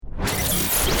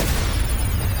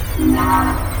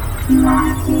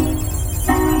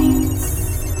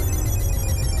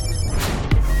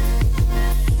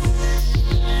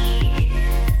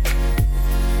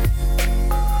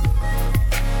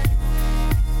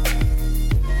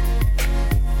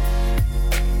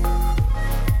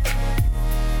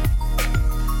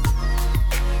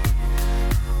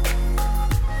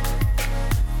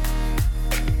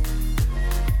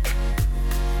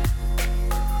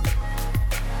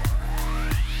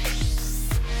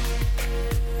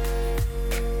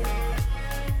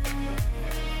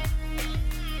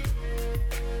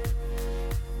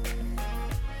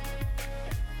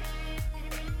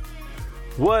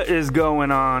What is going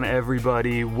on,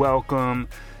 everybody? Welcome.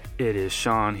 It is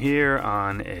Sean here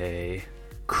on a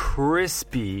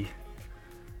crispy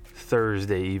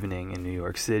Thursday evening in New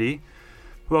York City.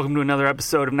 Welcome to another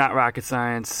episode of Not Rocket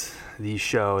Science, the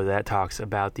show that talks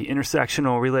about the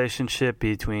intersectional relationship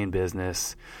between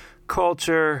business,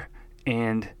 culture,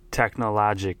 and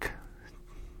technologically.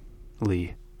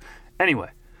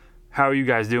 Anyway, how are you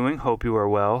guys doing? Hope you are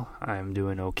well. I'm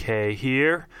doing okay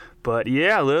here. But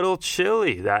yeah, a little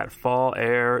chilly. That fall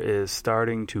air is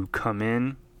starting to come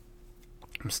in.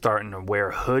 I'm starting to wear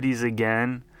hoodies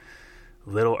again. A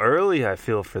little early, I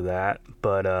feel, for that.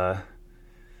 But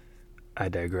I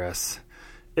digress.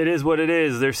 It is what it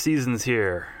is. There's seasons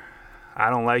here. I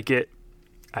don't like it.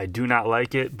 I do not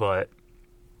like it, but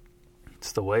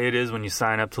it's the way it is when you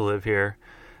sign up to live here.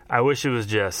 I wish it was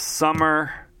just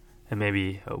summer and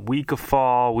maybe a week of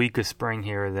fall, week of spring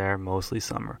here or there, mostly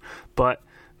summer. But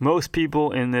most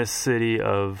people in this city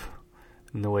of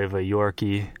Nueva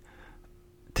Yorkie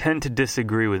tend to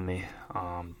disagree with me.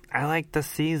 I like the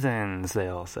seasons, they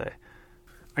all say.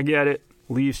 I get it.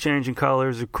 Leaves changing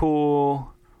colors are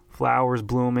cool. Flowers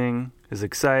blooming is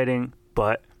exciting.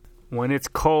 But when it's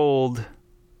cold,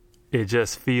 it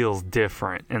just feels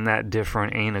different. And that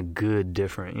different ain't a good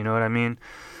different. You know what I mean?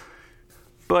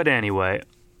 But anyway,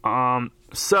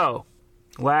 so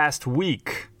last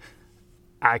week,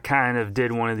 I kind of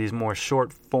did one of these more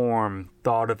short-form,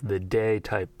 thought-of-the-day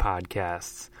type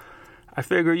podcasts. I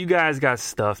figure you guys got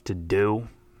stuff to do.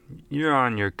 You're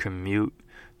on your commute.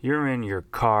 You're in your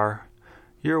car.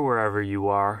 You're wherever you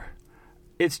are.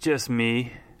 It's just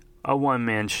me, a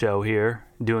one-man show here,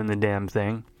 doing the damn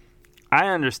thing. I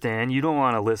understand you don't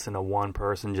want to listen to one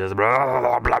person just blah,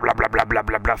 blah, blah, blah, blah, blah, blah,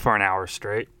 blah, blah for an hour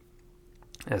straight.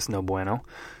 That's no bueno.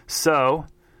 So,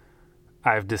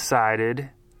 I've decided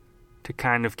to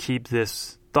kind of keep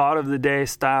this thought of the day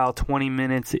style 20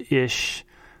 minutes-ish,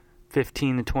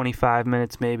 15 to 25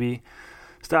 minutes maybe,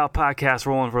 style podcast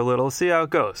rolling for a little. See how it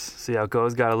goes.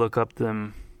 Got to look up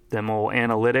them old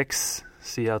analytics,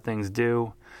 see how things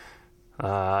do,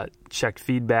 check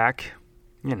feedback,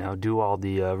 do all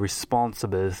the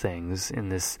responsible things in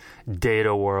this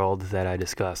data world that I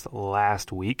discussed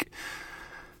last week.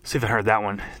 So if you haven't heard that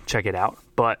one, check it out.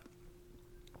 But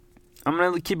I'm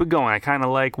going to keep it going. I kind of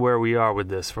like where we are with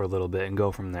this for a little bit and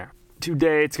go from there.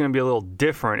 Today, it's going to be a little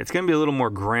different. It's going to be a little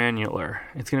more granular.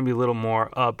 It's going to be a little more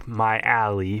up my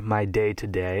alley, my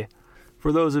day-to-day.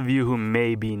 For those of you who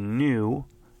may be new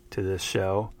to this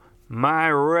show, my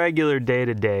regular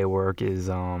day-to-day work is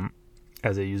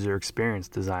as a user experience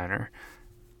designer.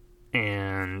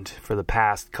 And for the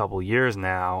past couple years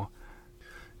now,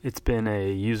 it's been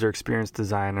a user experience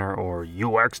designer or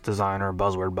UX designer,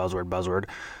 buzzword,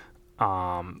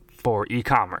 for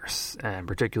e-commerce, and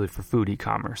particularly for food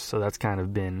e-commerce. So that's kind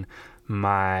of been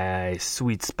my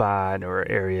sweet spot or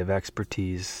area of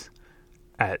expertise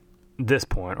at this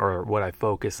point, or what I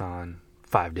focus on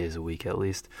 5 days a week at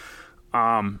least.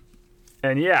 And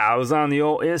yeah, I was on the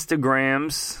old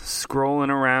Instagrams, scrolling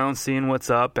around, seeing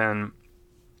what's up, and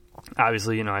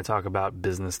obviously, I talk about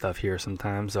business stuff here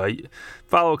sometimes. So I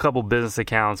follow a couple business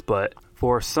accounts, but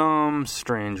for some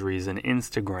strange reason,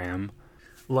 Instagram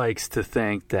likes to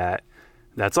think that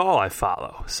that's all I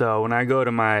follow. So when I go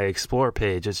to my Explore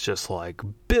page, it's just like,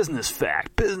 business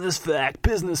fact.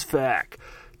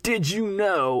 Did you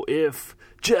know if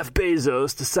Jeff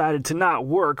Bezos decided to not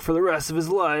work for the rest of his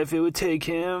life, it would take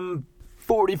him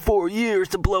 44 years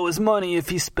to blow his money if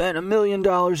he spent $1 million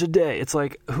a day? It's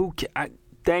like,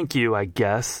 thank you, I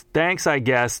guess. Thanks, I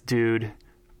guess, dude.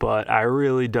 But I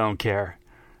really don't care.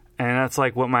 And that's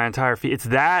like what my entire feed, it's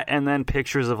that and then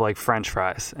pictures of like French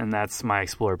fries. And that's my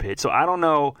Explore page. So I don't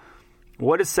know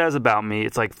what it says about me.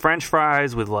 It's like French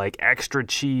fries with like extra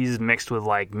cheese mixed with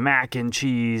like mac and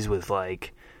cheese with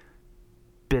like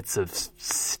bits of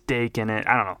steak in it.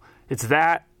 I don't know. It's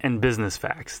that and business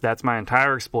facts. That's my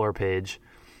entire Explore page.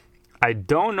 I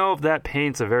don't know if that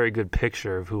paints a very good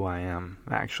picture of who I am,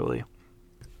 actually.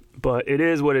 But it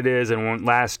is what it is. And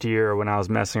last year when I was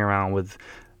messing around with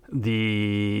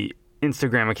the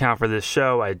Instagram account for this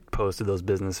show, I posted those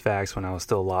business facts when I was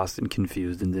still lost and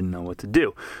confused and didn't know what to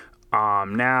do.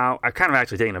 Now, I've kind of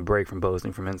actually taken a break from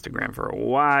posting from Instagram for a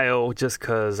while just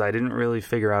because I didn't really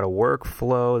figure out a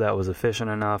workflow that was efficient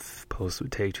enough. Posts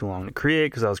would take too long to create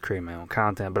because I was creating my own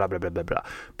content, blah, blah, blah, blah, blah.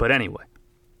 But anyway,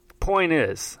 point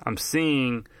is, I'm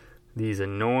seeing these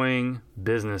annoying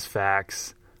business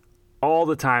facts all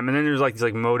the time. And then there's like these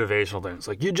like motivational things.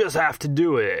 Like, you just have to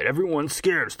do it. Everyone's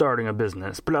scared of starting a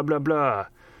business. Blah, blah, blah.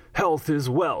 Health is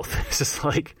wealth. It's just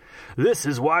like, this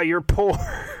is why you're poor.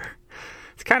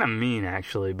 It's kind of mean,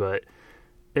 actually, but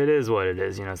it is what it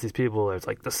is. You know, it's these people, it's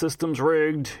like, the system's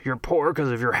rigged, you're poor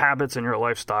because of your habits and your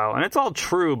lifestyle. And it's all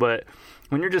true, but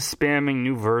when you're just spamming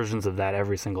new versions of that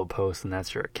every single post and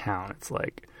that's your account, it's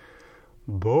like,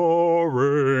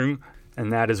 boring.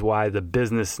 And that is why the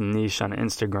business niche on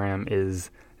Instagram is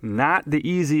not the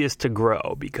easiest to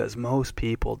grow, because most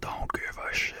people don't give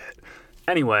a shit.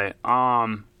 Anyway,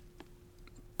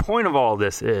 point of all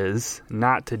this is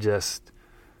not to just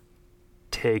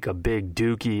take a big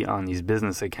dookie on these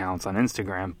business accounts on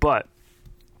Instagram, but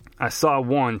I saw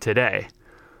one today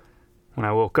when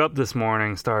I woke up this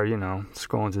morning, started,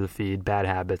 scrolling through the feed. Bad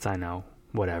habits, I know,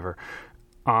 whatever.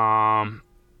 There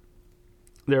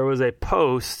was a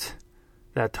post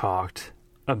that talked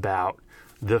about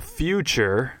the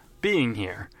future being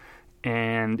here,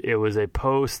 and it was a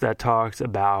post that talked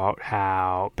about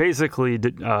how basically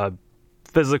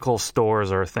physical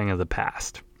stores are a thing of the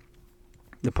past.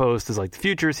 The post is like, the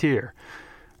future's here.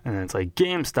 And then it's like,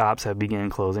 GameStops have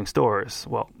begun closing stores.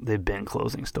 Well, they've been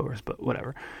closing stores, but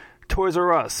whatever. Toys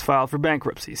R Us filed for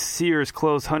bankruptcy. Sears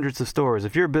closed hundreds of stores.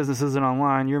 If your business isn't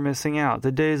online, you're missing out.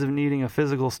 The days of needing a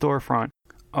physical storefront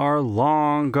are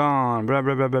long gone. Blah,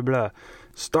 blah, blah, blah, blah.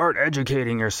 Start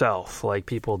educating yourself. Like,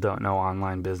 people don't know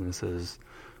online businesses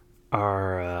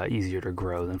are easier to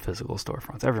grow than physical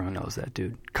storefronts. Everyone knows that,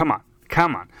 dude. Come on.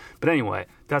 But anyway,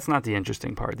 that's not the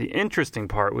interesting part. The interesting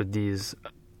part with these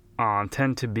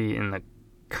tend to be in the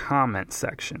comment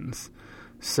sections.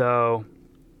 So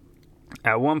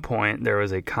at one point there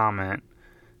was a comment.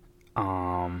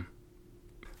 By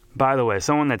the way,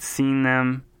 someone that's seen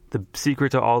them, the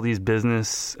secret to all these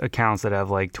business accounts that have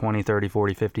like 20, 30,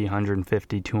 40, 50,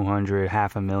 150, 200,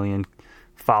 500,000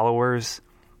 followers,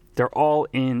 they're all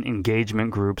in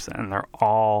engagement groups and they're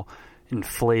all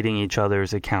inflating each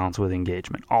other's accounts with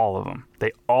engagement. All of them.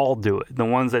 They all do it. The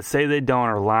ones that say they don't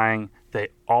are lying. They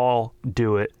all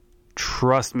do it.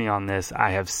 Trust me on this.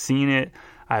 I have seen it.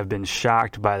 I've been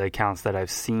shocked by the accounts that I've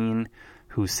seen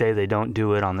who say they don't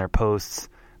do it on their posts.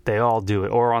 They all do it.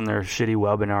 Or on their shitty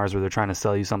webinars where they're trying to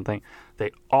sell you something.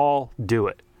 They all do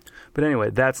it. But anyway,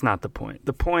 that's not the point.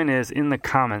 The point is, in the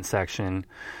comment section,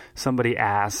 somebody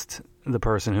asked the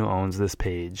person who owns this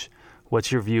page, what's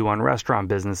your view on restaurant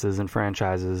businesses and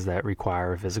franchises that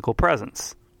require a physical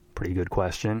presence? Pretty good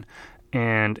question.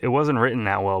 And it wasn't written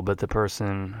that well, but the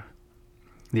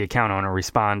account owner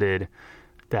responded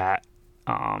that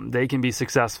they can be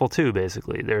successful too,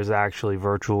 basically. There's actually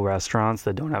virtual restaurants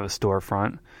that don't have a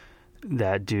storefront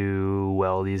that do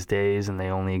well these days, and they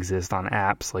only exist on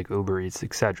apps like Uber Eats,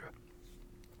 etc.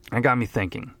 That got me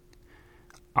thinking.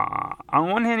 On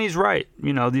one hand, he's right.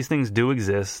 These things do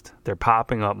exist. They're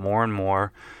popping up more and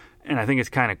more. And I think it's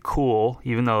kind of cool,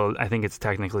 even though I think it's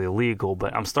technically illegal.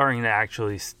 But I'm starting to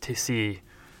actually to see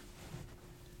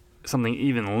something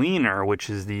even leaner, which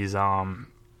is these,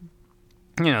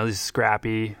 these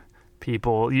scrappy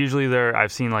people. Usually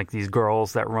I've seen like these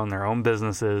girls that run their own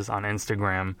businesses on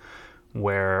Instagram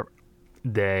where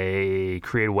they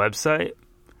create a website.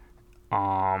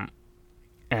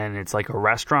 And it's like a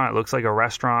restaurant. It looks like a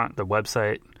restaurant. The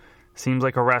website seems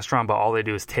like a restaurant, but all they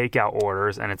do is take out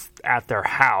orders, and it's at their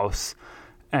house.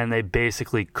 And they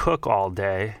basically cook all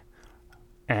day.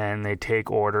 And they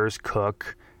take orders,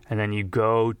 cook, and then you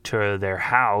go to their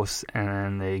house,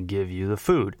 and they give you the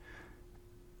food.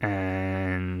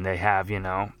 And they have,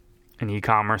 an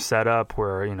e-commerce setup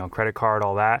where, credit card,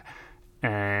 all that.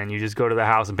 And you just go to the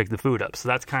house and pick the food up. So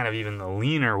that's kind of even the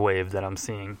leaner wave that I'm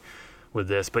seeing with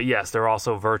this. But yes, there are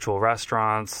also virtual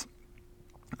restaurants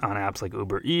on apps like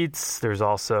Uber Eats. There's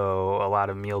also a lot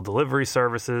of meal delivery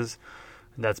services.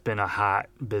 That's been a hot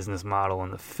business model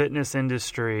in the fitness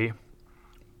industry.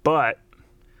 But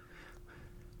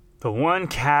the one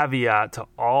caveat to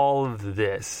all of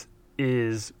this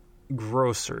is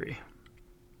grocery.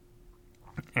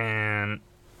 And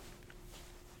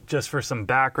just for some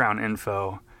background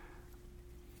info,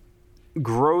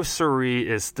 grocery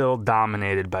is still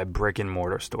dominated by brick and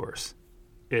mortar stores.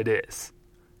 It is.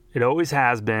 It always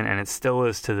has been, and it still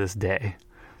is to this day.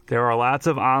 There are lots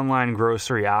of online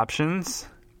grocery options,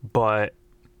 but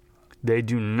They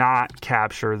do not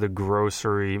capture the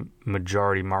grocery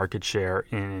majority market share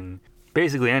in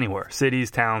basically anywhere,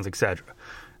 cities, towns, etc.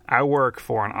 I work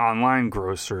for an online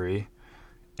grocery,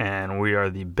 and we are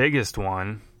the biggest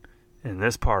one in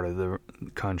this part of the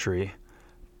country,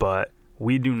 but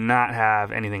we do not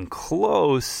have anything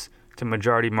close to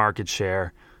majority market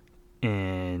share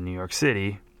in New York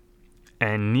City,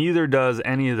 and neither does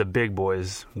any of the big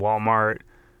boys, Walmart,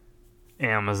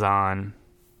 Amazon,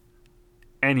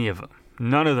 any of them.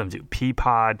 None of them do.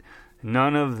 Peapod,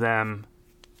 none of them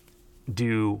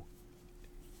do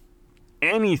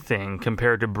anything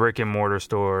compared to brick and mortar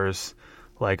stores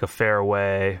like a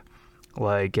Fairway,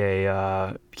 like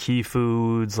a Key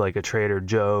Foods, like a Trader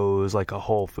Joe's, like a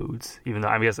Whole Foods. Even though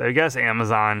I guess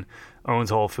Amazon owns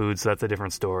Whole Foods, so that's a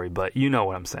different story, but you know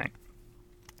what I'm saying.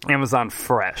 Amazon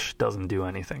Fresh doesn't do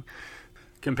anything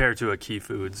compared to a Key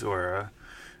Foods or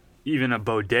even a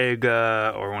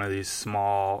bodega or one of these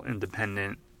small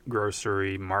independent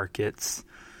grocery markets.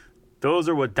 Those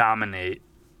are what dominate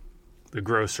the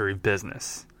grocery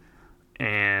business.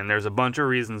 And there's a bunch of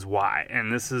reasons why.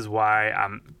 And this is why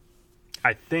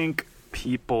I think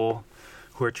people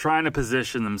who are trying to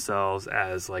position themselves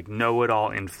as like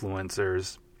know-it-all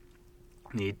influencers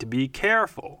need to be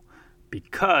careful,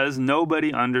 because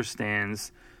nobody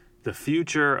understands the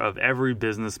future of every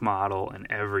business model and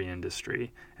every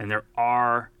industry. And there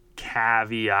are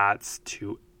caveats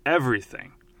to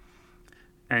everything.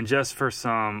 And just for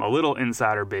a little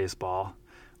insider baseball,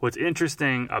 what's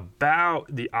interesting about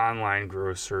the online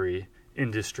grocery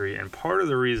industry, and part of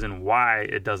the reason why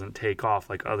it doesn't take off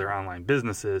like other online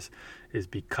businesses, is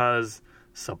because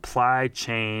supply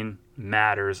chain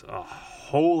matters a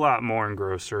whole lot more in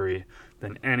grocery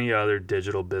than any other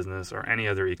digital business or any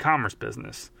other e-commerce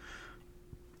business.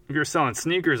 If you're selling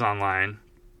sneakers online,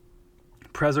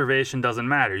 preservation doesn't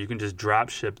matter. You can just drop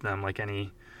ship them like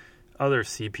any other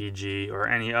CPG or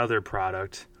any other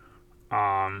product.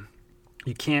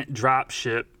 You can't drop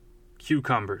ship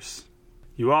cucumbers.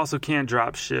 You also can't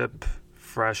drop ship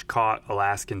fresh caught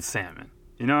Alaskan salmon.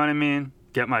 You know what I mean?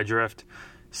 Get my drift?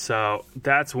 So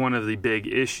that's one of the big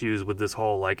issues with this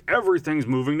whole, like, everything's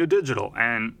moving to digital.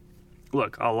 And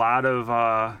look, a lot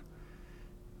of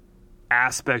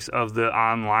aspects of the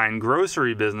online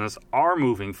grocery business are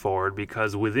moving forward,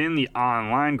 because within the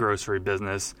online grocery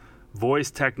business,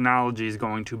 voice technology is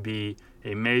going to be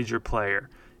a major player.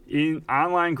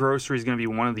 Online grocery is going to be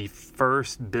one of the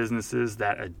first businesses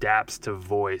that adapts to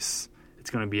voice. It's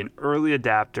going to be an early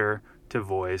adapter to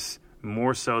voice,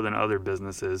 more so than other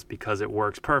businesses, because it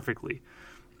works perfectly.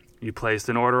 You placed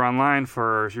an order online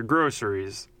for your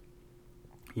groceries.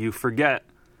 You forget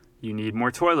you need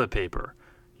more toilet paper.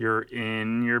 You're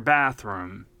in your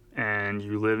bathroom, and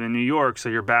you live in New York, so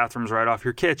your bathroom's right off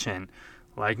your kitchen,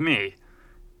 like me.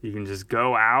 You can just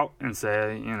go out and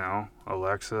say,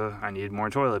 Alexa, I need more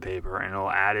toilet paper, and it'll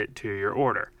add it to your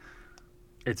order.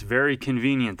 It's very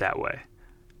convenient that way.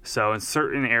 So in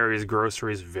certain areas,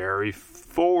 grocery is very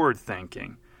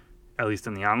forward-thinking, at least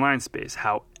in the online space.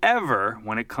 However,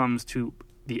 when it comes to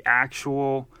the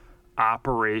actual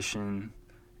operation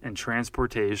and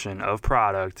transportation of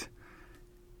product,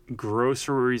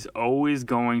 grocery is always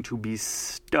going to be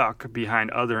stuck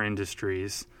behind other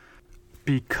industries,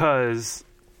 because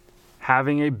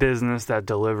having a business that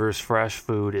delivers fresh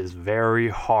food is very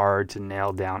hard to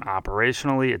nail down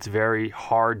operationally. It's very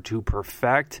hard to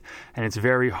perfect, and it's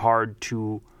very hard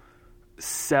to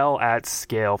sell at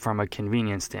scale from a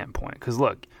convenience standpoint. Because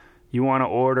look, you want to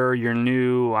order your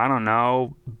new,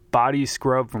 body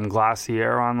scrub from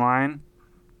Glossier online,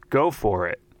 go for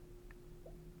it.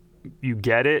 You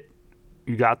get it,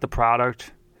 you got the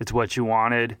product, it's what you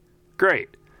wanted, great.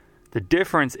 The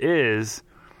difference is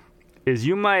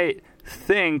you might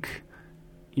think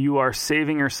you are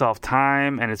saving yourself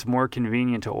time and it's more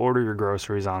convenient to order your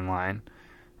groceries online,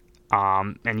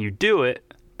 and you do it,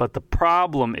 but the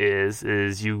problem is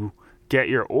you get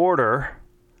your order,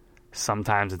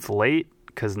 sometimes it's late,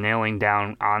 because nailing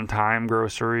down on-time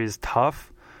grocery is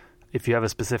tough. If you have a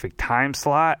specific time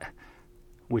slot,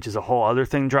 which is a whole other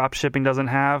thing drop shipping doesn't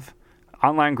have,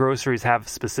 online groceries have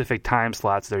specific time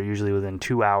slots. They're usually within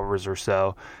 2 hours or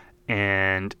so,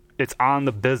 and it's on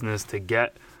the business to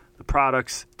get the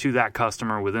products to that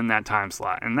customer within that time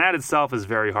slot. And that itself is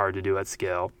very hard to do at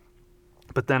scale.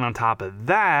 But then on top of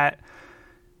that,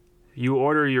 you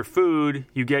order your food,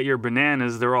 you get your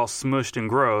bananas, they're all smushed and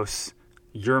gross,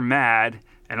 you're mad,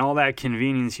 and all that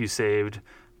convenience you saved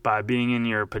by being in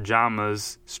your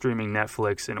pajamas, streaming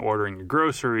Netflix, and ordering your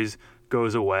groceries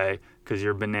goes away, because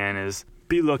your bananas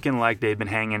be looking like they've been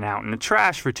hanging out in the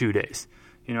trash for 2 days.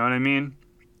 You know what I mean?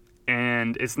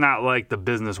 And it's not like the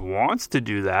business wants to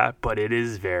do that, but it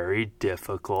is very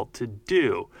difficult to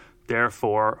do.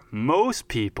 Therefore, most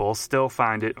people still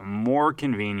find it more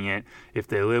convenient if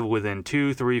they live within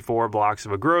 2, 3, 4 blocks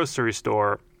of a grocery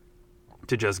store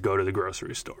to just go to the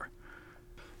grocery store.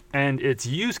 And it's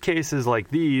use cases like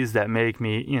these that make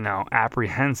me,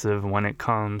 apprehensive when it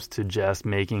comes to just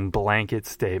making blanket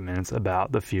statements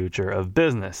about the future of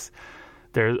business.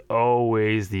 There's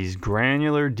always these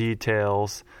granular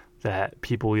details that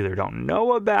people either don't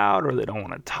know about or they don't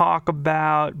want to talk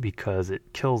about because it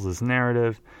kills this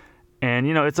narrative. And,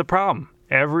 it's a problem.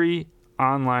 Every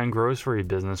online grocery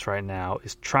business right now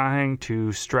is trying to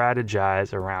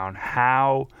strategize around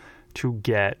how to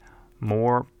get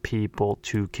more people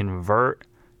to convert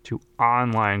to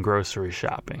online grocery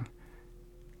shopping.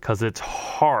 Because it's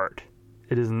hard.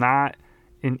 It is not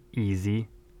an easy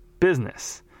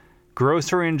business.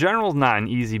 Grocery in general is not an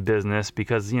easy business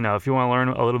because, if you want to learn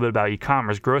a little bit about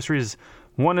e-commerce, grocery is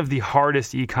one of the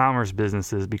hardest e-commerce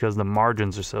businesses because the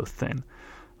margins are so thin.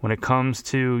 When it comes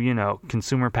to,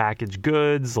 consumer packaged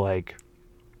goods like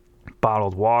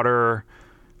bottled water,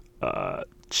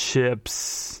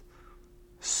 chips,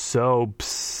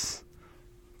 soaps,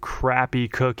 crappy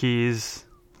cookies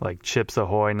like Chips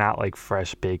Ahoy, not like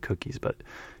fresh baked cookies, but,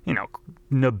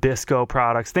 Nabisco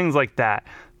products, things like that.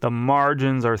 The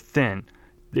margins are thin.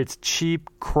 It's cheap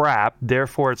crap,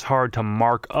 therefore it's hard to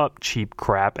mark up cheap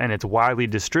crap, and it's widely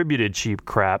distributed cheap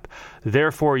crap.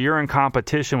 Therefore, you're in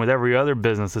competition with every other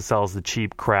business that sells the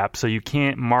cheap crap, so you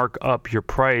can't mark up your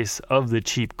price of the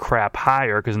cheap crap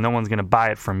higher because no one's going to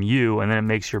buy it from you, and then it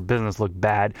makes your business look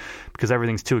bad because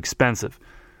everything's too expensive.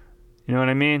 You know what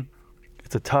I mean?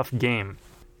 It's a tough game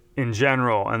in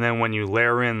general, and then when you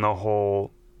layer in the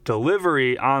whole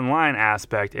delivery online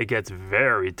aspect, it gets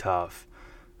very tough.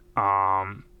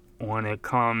 When it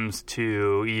comes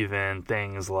to even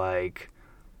things like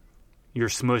your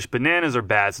smushed bananas are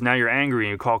bad, so now you're angry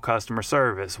and you call customer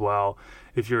service. Well,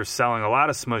 if you're selling a lot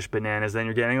of smushed bananas, then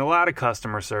you're getting a lot of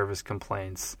customer service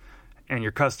complaints. And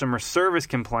your customer service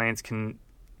complaints can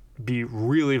be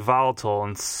really volatile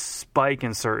and spike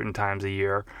in certain times a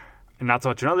year, and not so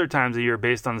much in other times a year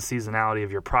based on the seasonality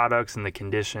of your products and the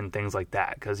condition, things like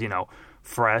that. Because,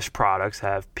 fresh products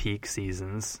have peak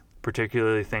seasons,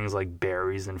 particularly things like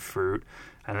berries and fruit,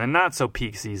 and then not so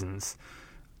peak seasons.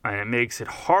 And it makes it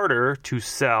harder to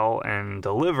sell and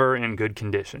deliver in good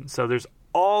condition. So there's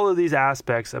all of these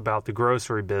aspects about the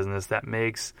grocery business that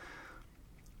makes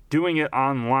doing it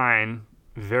online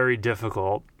very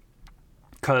difficult.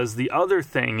 Because the other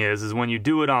thing is when you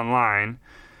do it online,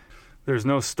 there's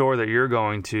no store that you're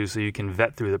going to so you can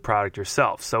vet through the product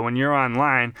yourself. So when you're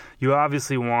online, you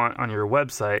obviously want on your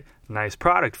website nice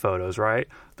product photos, right?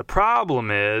 The problem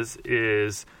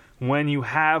is when you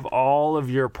have all of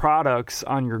your products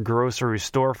on your grocery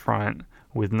storefront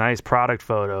with nice product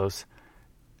photos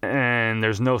and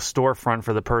there's no storefront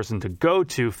for the person to go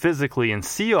to physically and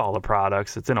see all the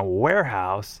products, it's in a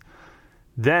warehouse,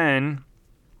 then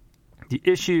the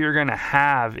issue you're going to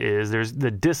have is there's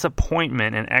the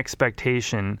disappointment and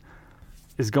expectation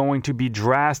is going to be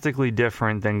drastically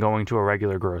different than going to a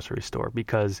regular grocery store,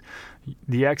 because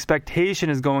the expectation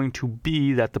is going to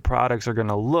be that the products are going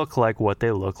to look like what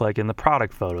they look like in the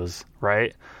product photos,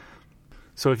 right?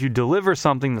 So if you deliver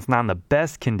something that's not in the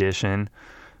best condition,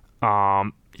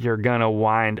 you're going to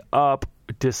wind up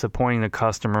disappointing the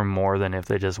customer more than if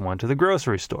they just went to the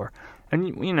grocery store.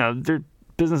 And,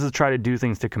 businesses try to do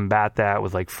things to combat that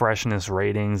with like freshness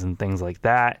ratings and things like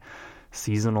that.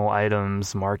 Seasonal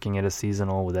items, marking it as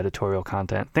seasonal with editorial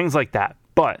content, things like that.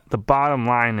 But the bottom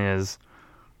line is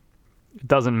it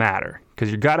doesn't matter because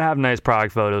you got to have nice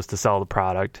product photos to sell the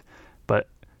product. But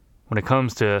when it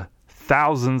comes to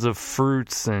thousands of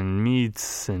fruits and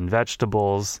meats and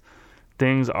vegetables,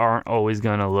 things aren't always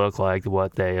going to look like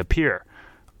what they appear,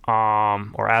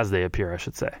 or as they appear, I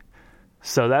should say.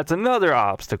 So that's another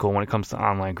obstacle when it comes to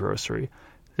online grocery.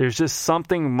 There's just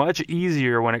something much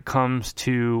easier when it comes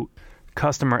to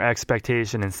customer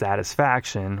expectation and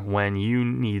satisfaction when you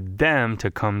need them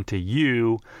to come to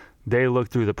you. They look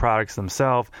through the products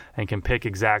themselves and can pick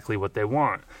exactly what they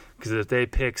want. Because if they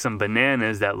pick some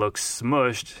bananas that look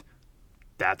smushed,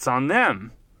 that's on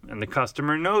them. And the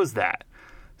customer knows that.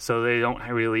 So they don't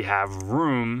really have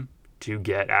room to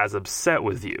get as upset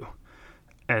with you.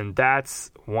 And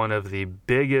that's one of the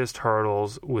biggest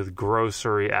hurdles with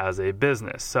grocery as a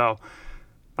business. So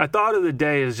my thought of the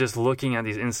day is just looking at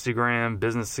these Instagram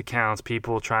business accounts,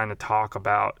 people trying to talk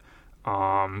about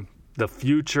the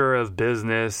future of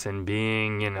business and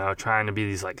being, trying to be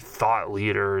these like thought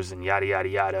leaders and yada, yada,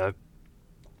 yada,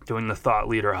 doing the thought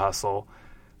leader hustle.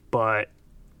 But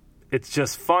it's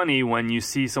just funny when you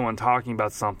see someone talking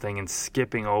about something and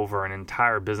skipping over an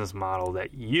entire business model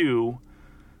that you,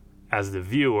 as the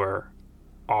viewer,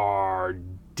 are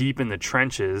deep in the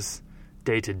trenches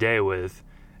day to day with,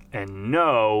 and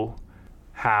know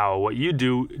how what you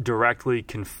do directly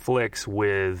conflicts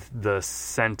with the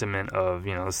sentiment of,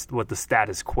 you know, what the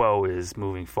status quo is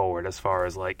moving forward as far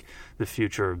as like the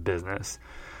future of business.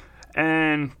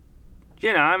 And,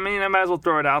 you know, I mean, I might as well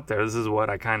throw it out there. This is what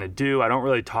I kind of do. I don't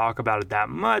really talk about it that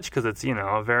much because it's, you know,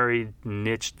 a very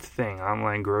niched thing.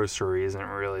 Online grocery isn't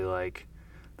really like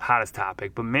the hottest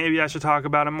topic, but maybe I should talk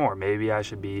about it more. Maybe I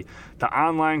should be the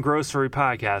online grocery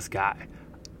podcast guy.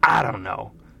 I don't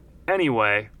know.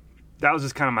 Anyway, that was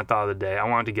just kind of my thought of the day. I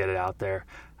wanted to get it out there.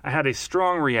 I had a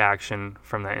strong reaction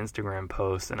from that Instagram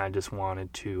post, and I just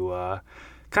wanted to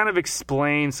kind of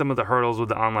explain some of the hurdles with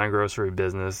the online grocery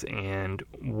business and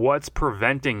what's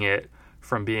preventing it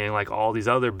from being like all these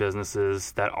other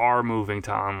businesses that are moving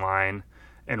to online,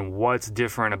 and what's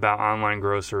different about online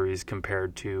groceries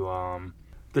compared to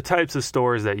the types of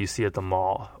stores that you see at the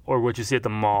mall, or what you see at the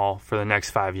mall for the next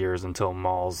 5 years until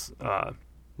malls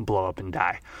blow up and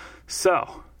die.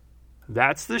 So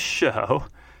that's the show.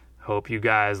 Hope you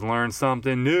guys learned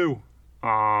something new.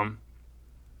 Found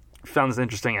this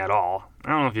interesting at all. I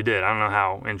don't know if you did. I don't know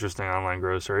how interesting online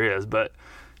grocery is, but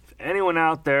if anyone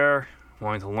out there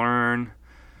wanting to learn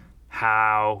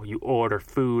how you order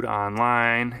food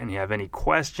online and you have any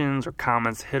questions or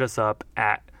comments, hit us up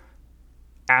at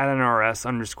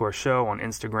 @NRS_show on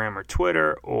Instagram or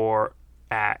Twitter, or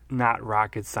at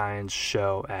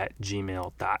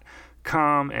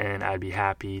notrocketscienceshow@gmail.com, and I'd be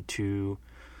happy to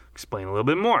explain a little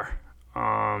bit more.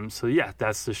 So yeah,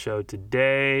 that's the show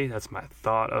today. That's my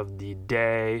thought of the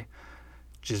day.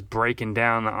 Just breaking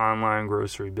down the online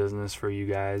grocery business for you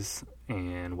guys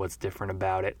and what's different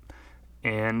about it.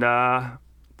 And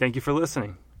thank you for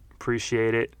listening.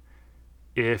 Appreciate it.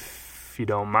 If you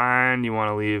don't mind, you want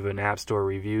to leave an App Store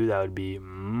review, that would be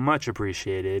much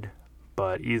appreciated.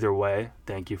 But either way,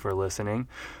 thank you for listening.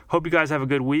 Hope you guys have a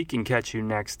good week and catch you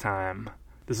next time.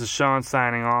 This is Sean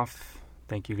signing off.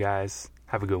 Thank you guys.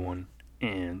 Have a good one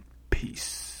and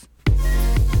peace.